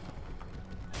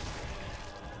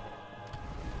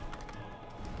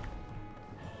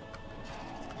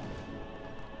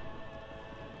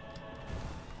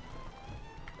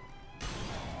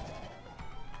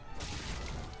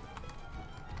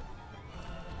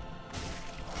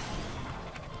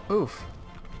 Oof.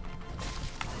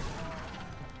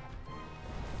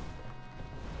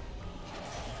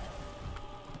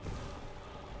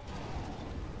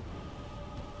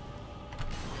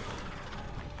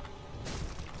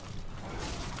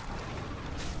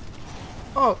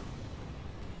 Oh!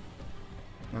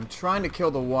 I'm trying to kill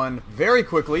the one very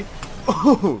quickly.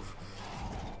 Oof!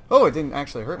 Oh, it didn't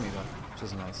actually hurt me though, which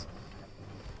is nice.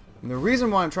 And the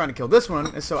reason why I'm trying to kill this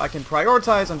one is so I can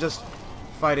prioritize on just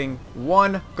fighting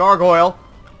one gargoyle,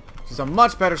 which is a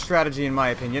much better strategy in my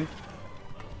opinion.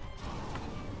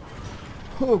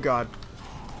 Oh god.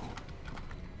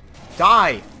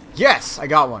 Die! Yes! I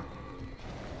got one.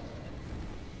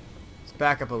 Let's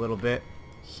back up a little bit.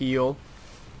 Heal.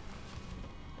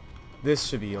 This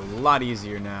should be a lot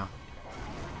easier now.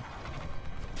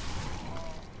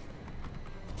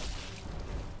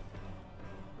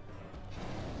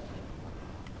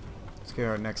 Let's get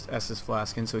our next Estus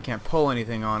flask in so we can't pull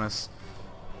anything on us.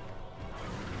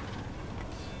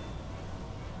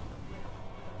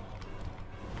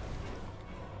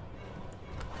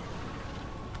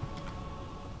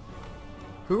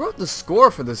 Who wrote the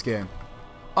score for this game?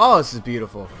 Oh, this is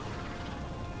beautiful.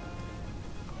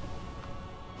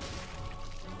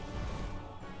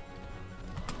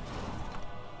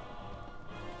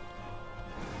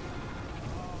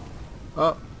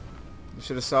 Oh, you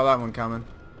should have saw that one coming.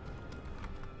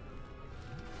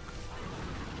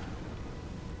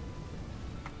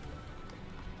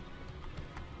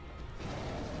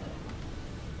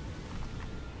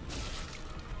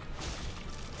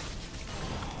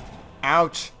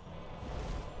 Ouch.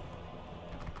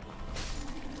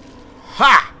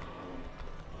 Ha!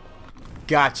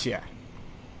 Gotcha.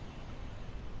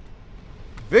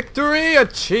 Victory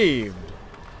achieved.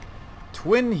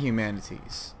 Twin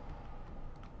humanities.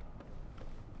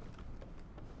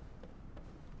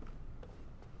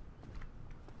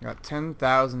 Got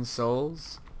 10,000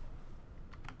 souls.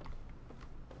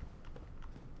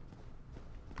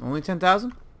 Only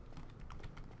 10,000?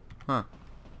 Huh.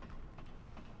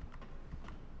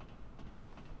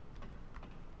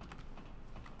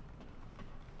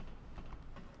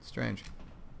 Strange.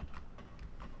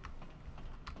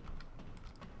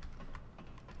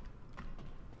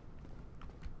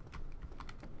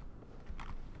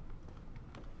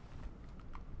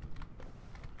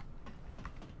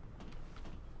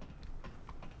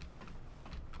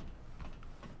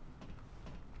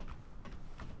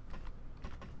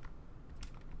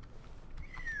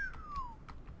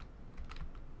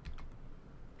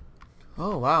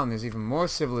 Oh wow, and there's even more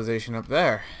civilization up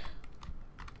there.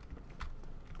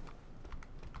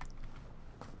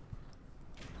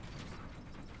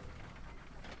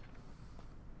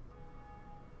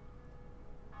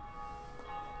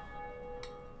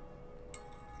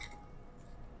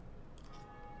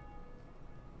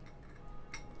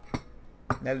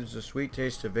 That is a sweet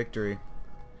taste of victory.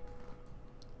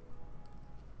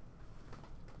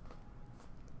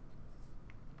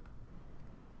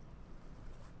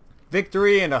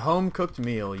 Victory and a home-cooked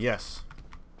meal, yes.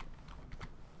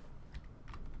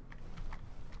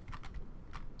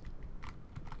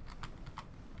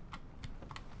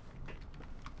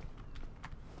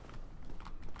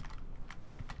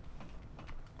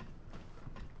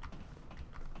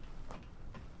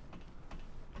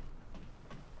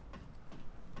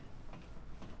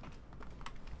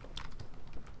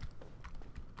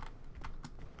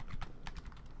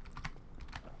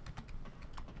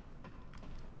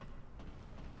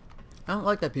 I don't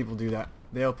like that people do that.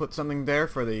 They'll put something there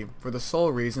for the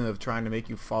sole reason of trying to make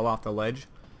you fall off the ledge,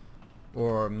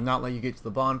 or not let you get to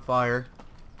the bonfire.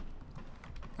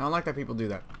 I don't like that people do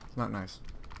that. It's not nice.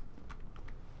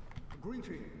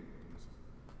 Greetings.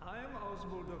 I am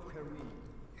Oswald of Karim,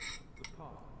 the Power.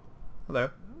 Hello. No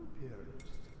appearance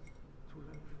to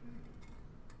have faith,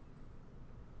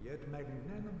 yet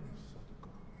magnanimous are the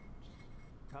gods.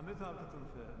 Cometh out to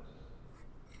confess,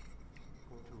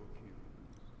 or to accuse.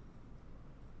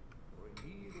 For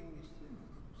indeed all sins.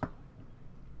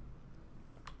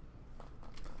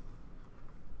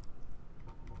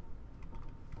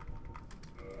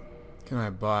 Can I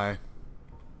buy?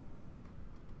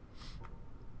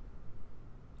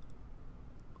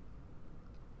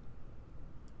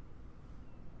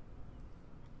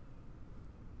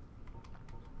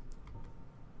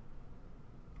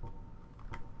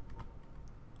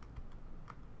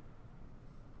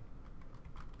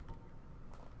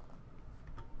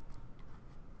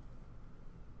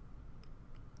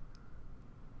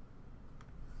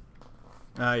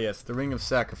 Ah yes, the Ring of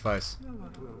Sacrifice. Thou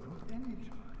art welcome any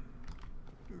time.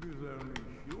 It is only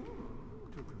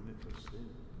human to commit a sin.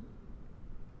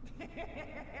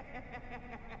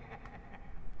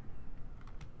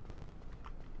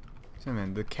 So,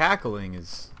 man, the cackling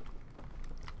is...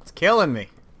 It's killing me.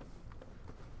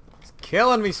 It's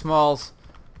killing me, Smalls.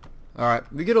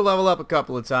 Alright, we get to level up a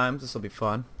couple of times. This will be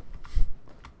fun.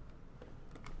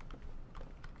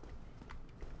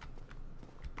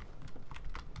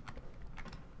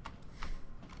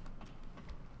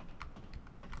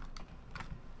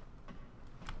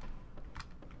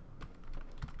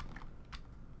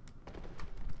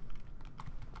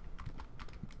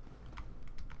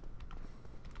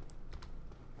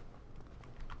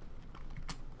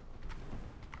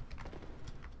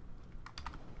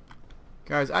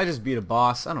 Guys, I just beat a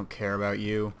boss. I don't care about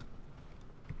you.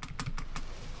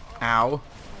 Ow.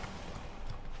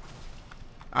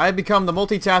 I have become the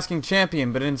multitasking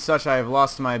champion, but in such I have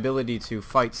lost my ability to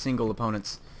fight single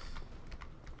opponents.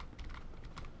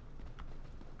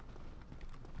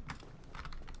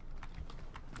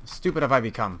 How stupid have I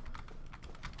become?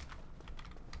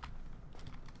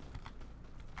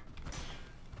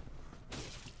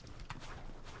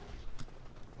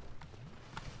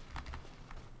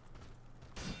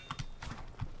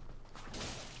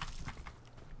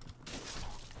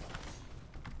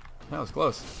 That was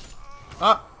close.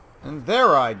 Ah, and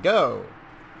there I go.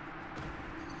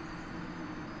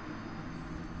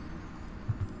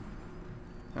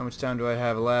 How much time do I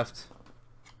have left?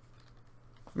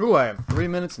 Ooh, I have 3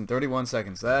 minutes and 31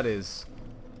 seconds. That is...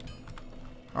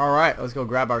 Alright, let's go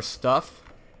grab our stuff.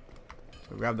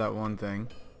 So grab that one thing.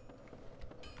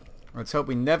 Let's hope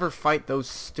we never fight those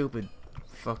stupid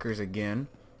fuckers again.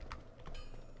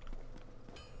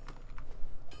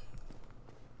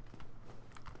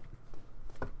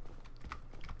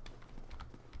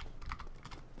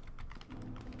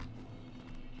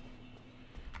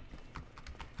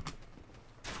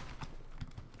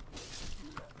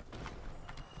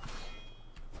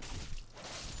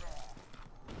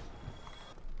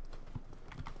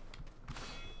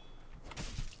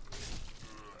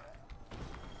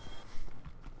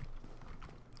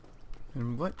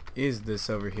 And what is this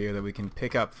over here that we can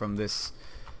pick up from this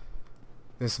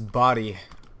body?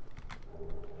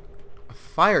 A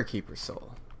firekeeper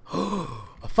soul.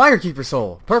 A firekeeper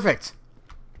soul. Perfect.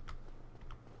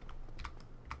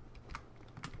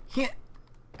 Yeah.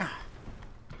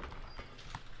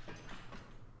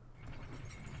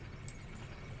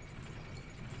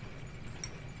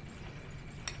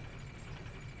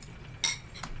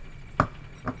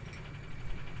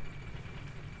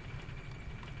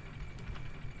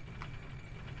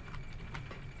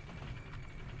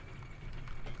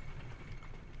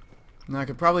 Now I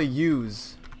could probably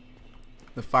use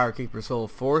the Firekeeper Soul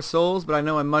for souls, but I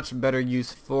know a much better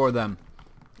use for them.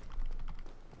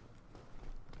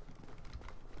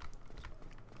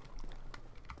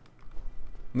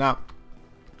 Now,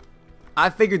 I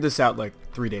figured this out like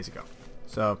 3 days ago,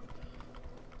 so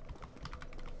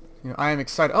I am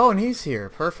excited. Oh, and he's here.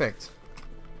 Perfect.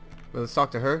 Well, let's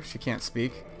talk to her. She can't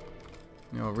speak.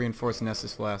 Reinforce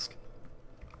Nessus Flask.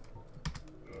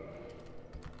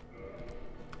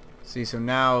 See, so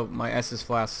now my Estus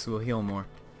flasks will heal more.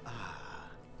 Ah,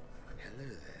 hello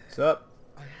there. What's up?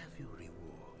 I have your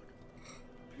reward.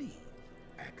 Please,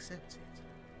 accept it.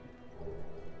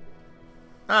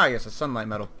 Ah, yes, a sunlight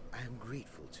medal. I am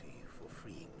grateful to you for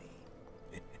freeing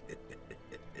me.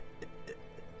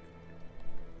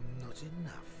 Not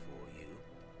enough for you?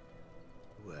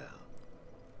 Well,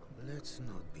 let's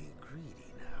not be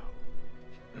greedy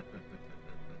now.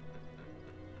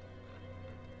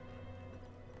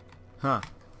 Huh.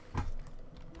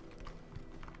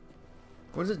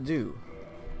 What does it do?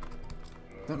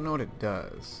 Don't know what it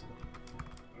does.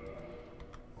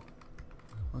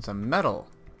 Oh, it's a medal.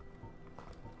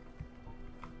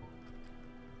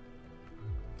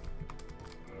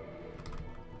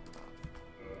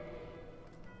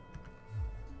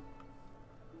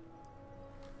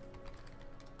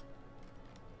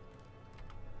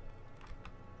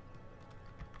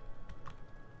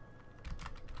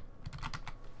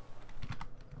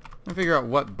 I'll figure out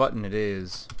what button it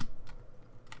is.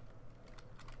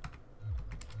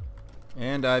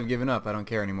 And I've given up. I don't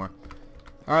care anymore.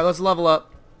 Alright, let's level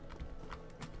up.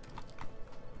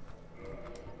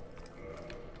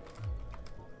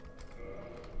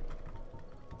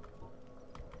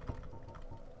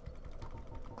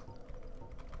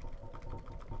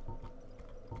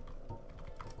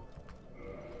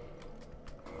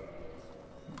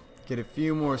 Get a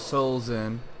few more souls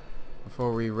in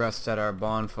before we rest at our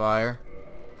bonfire.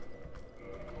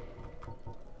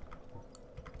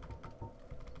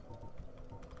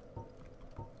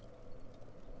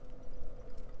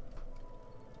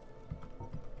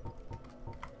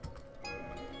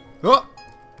 Oh!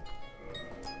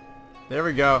 There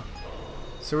we go.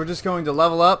 So we're just going to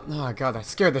level up. Oh god, that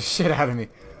scared the shit out of me.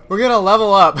 We're gonna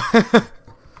level up.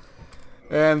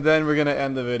 And then we're gonna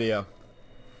end the video.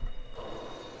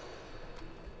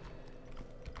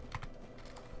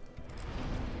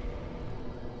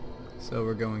 So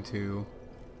we're going to...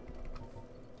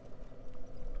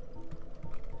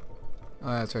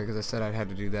 Oh, that's right, because I said I had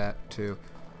to do that too.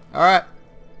 Alright.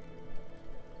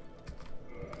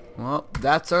 Well,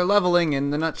 that's our leveling in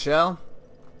the nutshell.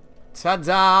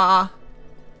 Ta-da!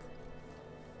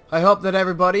 I hope that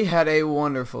everybody had a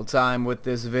wonderful time with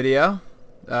this video.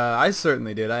 I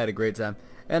certainly did. I had a great time.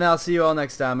 And I'll see you all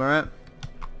next time, alright?